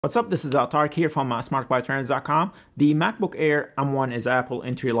What's up? This is Tark here from smartbuytrends.com. The MacBook Air M1 is Apple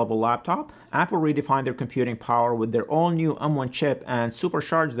entry-level laptop. Apple redefined their computing power with their all new M1 chip and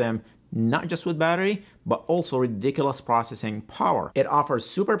supercharged them not just with battery, but also ridiculous processing power. It offers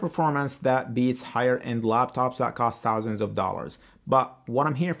super performance that beats higher-end laptops that cost thousands of dollars. But what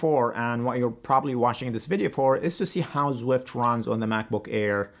I'm here for, and what you're probably watching this video for, is to see how Zwift runs on the MacBook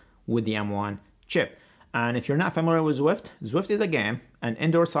Air with the M1 chip. And if you're not familiar with Zwift, Zwift is a game, an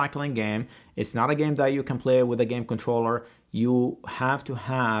indoor cycling game. It's not a game that you can play with a game controller. You have to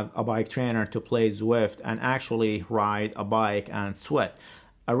have a bike trainer to play Zwift and actually ride a bike and sweat.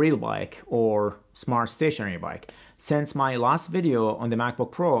 A real bike or smart stationary bike. Since my last video on the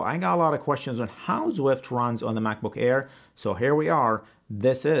MacBook Pro, I got a lot of questions on how Zwift runs on the MacBook Air. So here we are.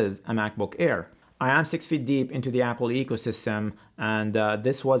 This is a MacBook Air. I am 6 feet deep into the Apple ecosystem, and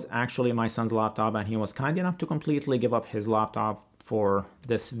this was actually my son's laptop, and he was kind enough to completely give up his laptop for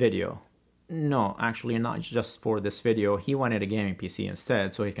this video. No, actually not just for this video. He wanted a gaming PC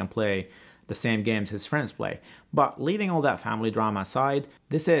instead so he can play the same games his friends play. But leaving all that family drama aside,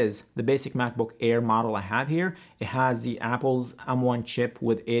 this is the basic MacBook Air model I have here. It has the Apple's M1 chip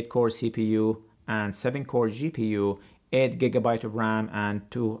with 8-core CPU and 7-core GPU, 8 GB of RAM and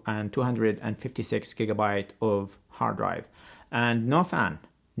 256 GB of hard drive. And no fan.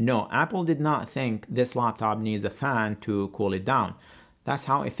 No, Apple did not think this laptop needs a fan to cool it down. That's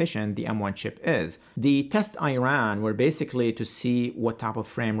how efficient the M1 chip is. The tests I ran were basically to see what type of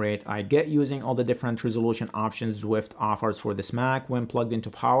frame rate I get using all the different resolution options Zwift offers for this Mac when plugged into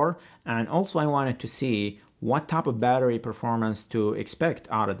power. And also I wanted to see what type of battery performance to expect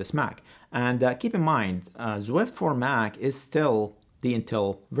out of this Mac. And keep in mind, Zwift for Mac is still the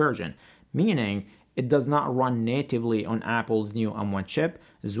Intel version, meaning it does not run natively on Apple's new M1 chip.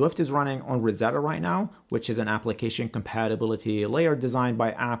 Zwift is running on Rosetta right now, which is an application compatibility layer designed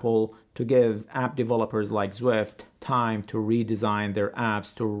by Apple to give app developers like Zwift time to redesign their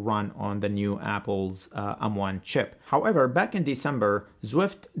apps to run on the new Apple's M1 chip. However, back in December,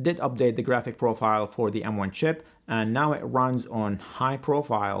 Zwift did update the graphic profile for the M1 chip, and now it runs on high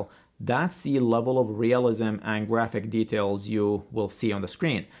profile. That's the level of realism and graphic details you will see on the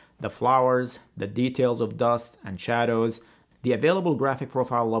screen. The flowers, the details of dust and shadows. The available graphic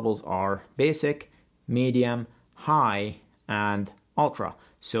profile levels are basic, medium, high, and ultra.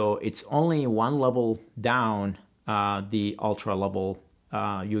 So it's only one level down the ultra level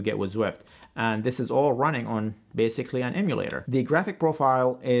you get with Zwift. And this is all running on basically an emulator. The graphic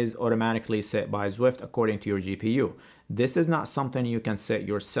profile is automatically set by Zwift according to your GPU. This is not something you can set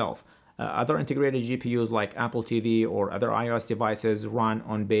yourself. Other integrated GPUs like Apple TV or other iOS devices run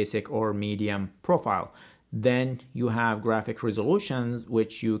on basic or medium profile. Then you have graphic resolutions,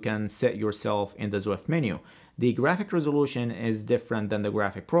 which you can set yourself in the Zwift menu. The graphic resolution is different than the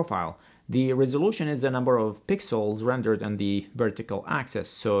graphic profile. The resolution is the number of pixels rendered on the vertical axis.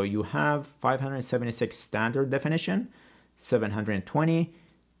 So you have 576 standard definition, 720,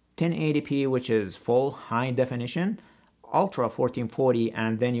 1080p, which is full high definition, Ultra 1440,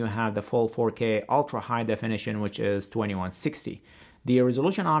 and then you have the full 4K Ultra High Definition, which is 2160. The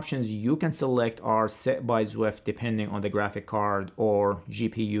resolution options you can select are set by Zwift depending on the graphic card or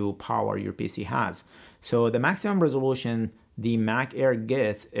GPU power your PC has. So the maximum resolution the Mac Air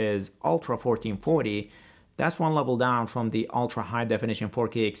gets is Ultra 1440. That's one level down from the Ultra High Definition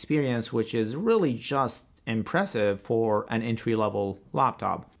 4K experience, which is really just impressive for an entry-level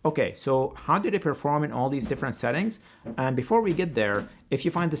laptop. Okay, so how did it perform in all these different settings? And before we get there, if you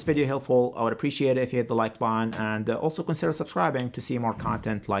find this video helpful, I would appreciate it if you hit the like button, and also consider subscribing to see more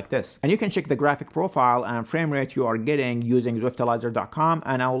content like this. And you can check the graphic profile and frame rate you are getting using Zwiftalizer.com,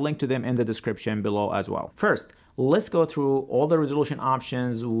 and I will link to them in the description below as well. First, let's go through all the resolution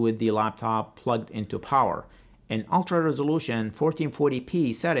options with the laptop plugged into power. In ultra resolution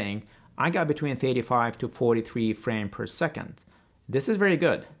 1440p setting, I got between 35 to 43 frames per second. This is very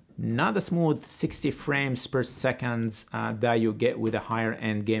good. Not the smooth 60 frames per second that you get with a higher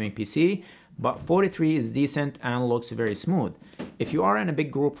end gaming PC, but 43 is decent and looks very smooth. If you are in a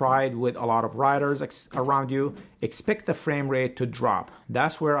big group ride with a lot of riders around you, expect the frame rate to drop.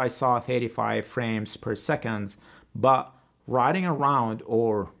 That's where I saw 35 frames per second, but riding around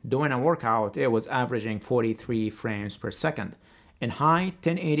or doing a workout, it was averaging 43 frames per second. In high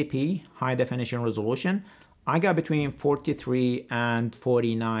 1080p, high definition resolution, I got between 43 and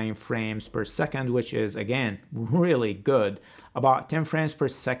 49 frames per second, which is again, really good. About 10 frames per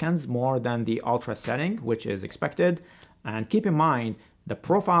second more than the ultra setting, which is expected. And keep in mind, the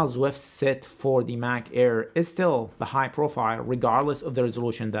profile Zwift set for the Mac Air is still the high profile, regardless of the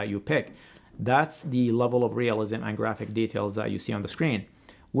resolution that you pick. That's the level of realism and graphic details that you see on the screen.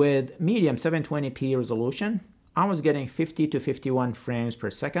 With medium 720p resolution, I was getting 50 to 51 frames per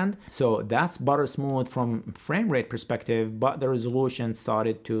second, so that's butter smooth from frame rate perspective, but the resolution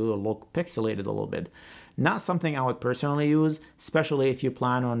started to look pixelated a little bit. Not something I would personally use, especially if you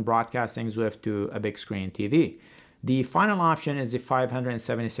plan on broadcasting Zwift to a big screen TV. The final option is the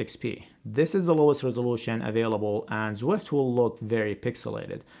 576p. This is the lowest resolution available, and Zwift will look very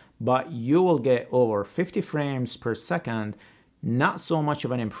pixelated, but you will get over 50 frames per second. Not so much of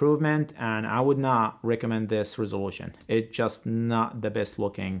an improvement, and I would not recommend this resolution. It's just not the best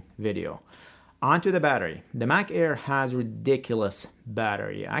looking video. Onto the battery. The Mac Air has ridiculous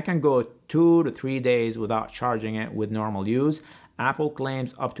battery. I can go 2 to 3 days without charging it with normal use. Apple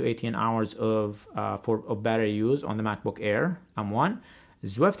claims up to 18 hours of battery use on the MacBook Air M1.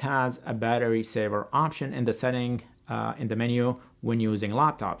 Zwift has a battery saver option in the setting in the menu when using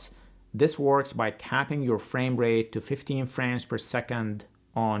laptops. This works by capping your frame rate to 15 frames per second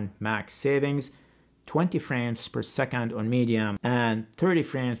on max savings, 20 frames per second on medium, and 30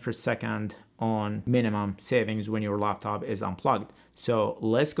 frames per second on minimum savings when your laptop is unplugged. So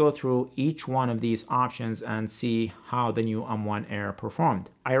let's go through each one of these options and see how the new M1 Air performed.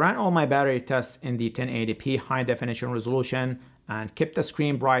 I ran all my battery tests in the 1080p high definition resolution and kept the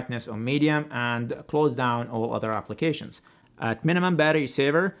screen brightness on medium and closed down all other applications. At minimum battery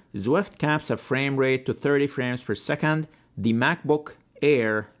saver, Zwift caps a frame rate to 30 frames per second. The MacBook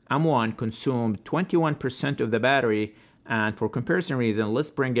Air M1 consumed 21% of the battery, and for comparison reason,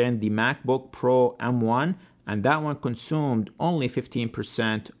 let's bring in the MacBook Pro M1, and that one consumed only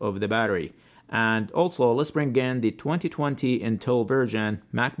 15% of the battery. And also, let's bring in the 2020 Intel version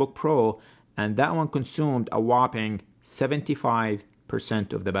MacBook Pro, and that one consumed a whopping 75%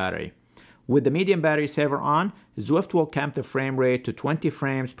 of the battery. With the medium battery saver on, Zwift will cap the frame rate to 20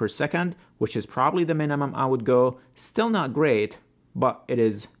 frames per second, which is probably the minimum I would go. Still not great, but it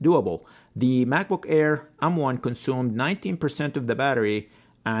is doable. The MacBook Air M1 consumed 19% of the battery,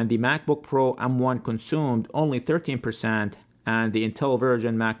 and the MacBook Pro M1 consumed only 13%, and the Intel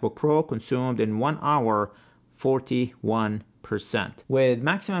version MacBook Pro consumed in 1 hour 41%. With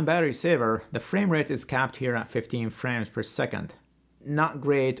maximum battery saver, the frame rate is capped here at 15 frames per second. Not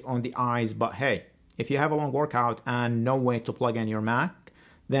great on the eyes, but hey, if you have a long workout and no way to plug in your Mac,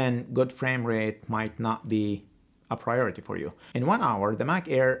 then good frame rate might not be a priority for you. In 1 hour, the Mac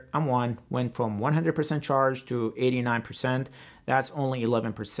Air M1 went from 100% charged to 89%. That's only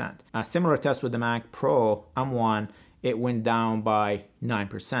 11%. A similar test with the Mac Pro M1, it went down by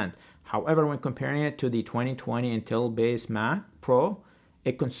 9%. However, when comparing it to the 2020 Intel-based Mac Pro,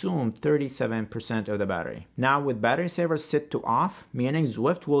 it consumed 37% of the battery. Now with battery saver set to off, meaning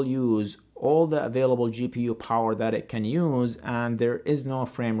Zwift will use all the available GPU power that it can use, and there is no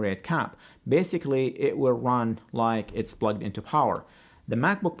frame rate cap. Basically, it will run like it's plugged into power. The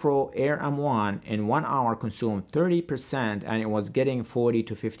MacBook Pro Air M1 in 1 hour consumed 30%, and it was getting 40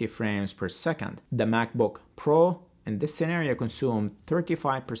 to 50 frames per second. The MacBook Pro in this scenario consumed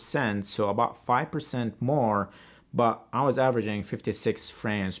 35%, so about 5% more, but I was averaging 56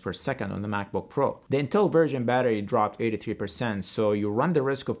 frames per second on the MacBook Pro. The Intel version battery dropped 83%, so you run the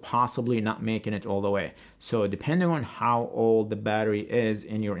risk of possibly not making it all the way. So depending on how old the battery is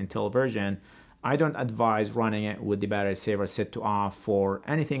in your Intel version, I don't advise running it with the battery saver set to off for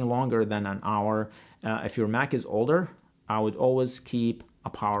anything longer than an hour. If your Mac is older, I would always keep a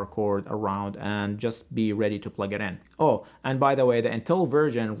power cord around and just be ready to plug it in. Oh, and by the way, the Intel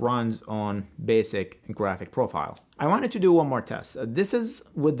version runs on basic graphic profile. I wanted to do one more test. This is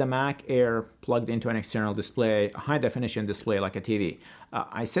with the Mac Air plugged into an external display, a high definition display like a TV.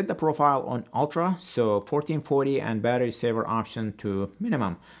 I set the profile on Ultra, so 1440 and battery saver option to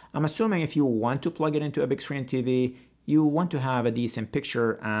minimum. I'm assuming if you want to plug it into a big screen TV, you want to have a decent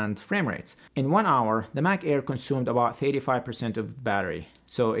picture and frame rates. In 1 hour, the Mac Air consumed about 35% of battery.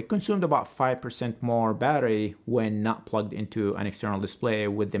 So it consumed about 5% more battery when not plugged into an external display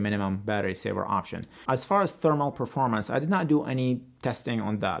with the minimum battery saver option. As far as thermal performance, I did not do any testing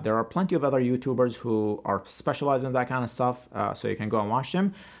on that. There are plenty of other YouTubers who are specialized in that kind of stuff, so you can go and watch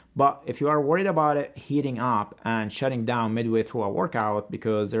them. But if you are worried about it heating up and shutting down midway through a workout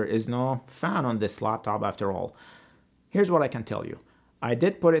because there is no fan on this laptop after all, here's what I can tell you. I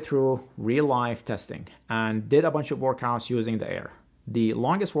did put it through real life testing and did a bunch of workouts using the Air. The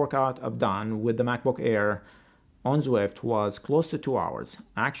longest workout I've done with the MacBook Air on Zwift was close to 2 hours,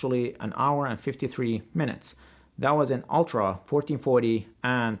 actually 1 hour and 53 minutes. That was in Ultra 1440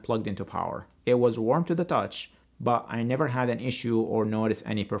 and plugged into power. It was warm to the touch, but I never had an issue or noticed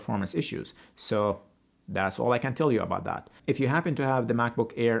any performance issues. So that's all I can tell you about that. If you happen to have the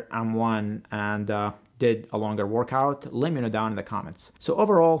MacBook Air M1 and did a longer workout, let me know down in the comments. So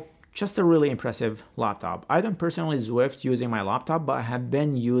overall, just a really impressive laptop. I don't personally Zwift using my laptop, but I have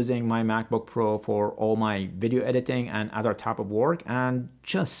been using my MacBook Pro for all my video editing and other type of work, and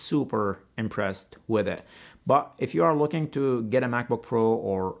just super impressed with it. But if you are looking to get a MacBook Pro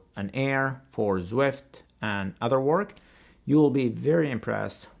or an Air for Zwift and other work, you will be very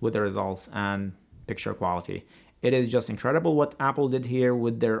impressed with the results and picture quality. It is just incredible what Apple did here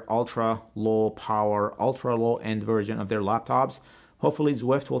with their ultra low power, ultra low end version of their laptops. Hopefully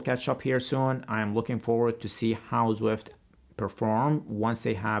Zwift will catch up here soon. I am looking forward to see how Zwift perform once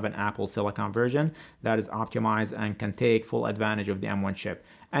they have an Apple Silicon version that is optimized and can take full advantage of the M1 chip.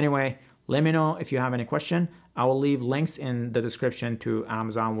 Anyway, let me know if you have any question. I will leave links in the description to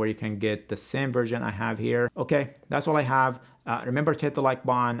Amazon where you can get the same version I have here. Okay, that's all I have. Remember to hit the like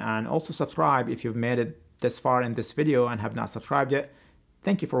button and also subscribe if you've made it this far in this video and have not subscribed yet.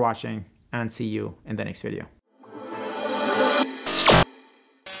 Thank you for watching, and see you in the next video.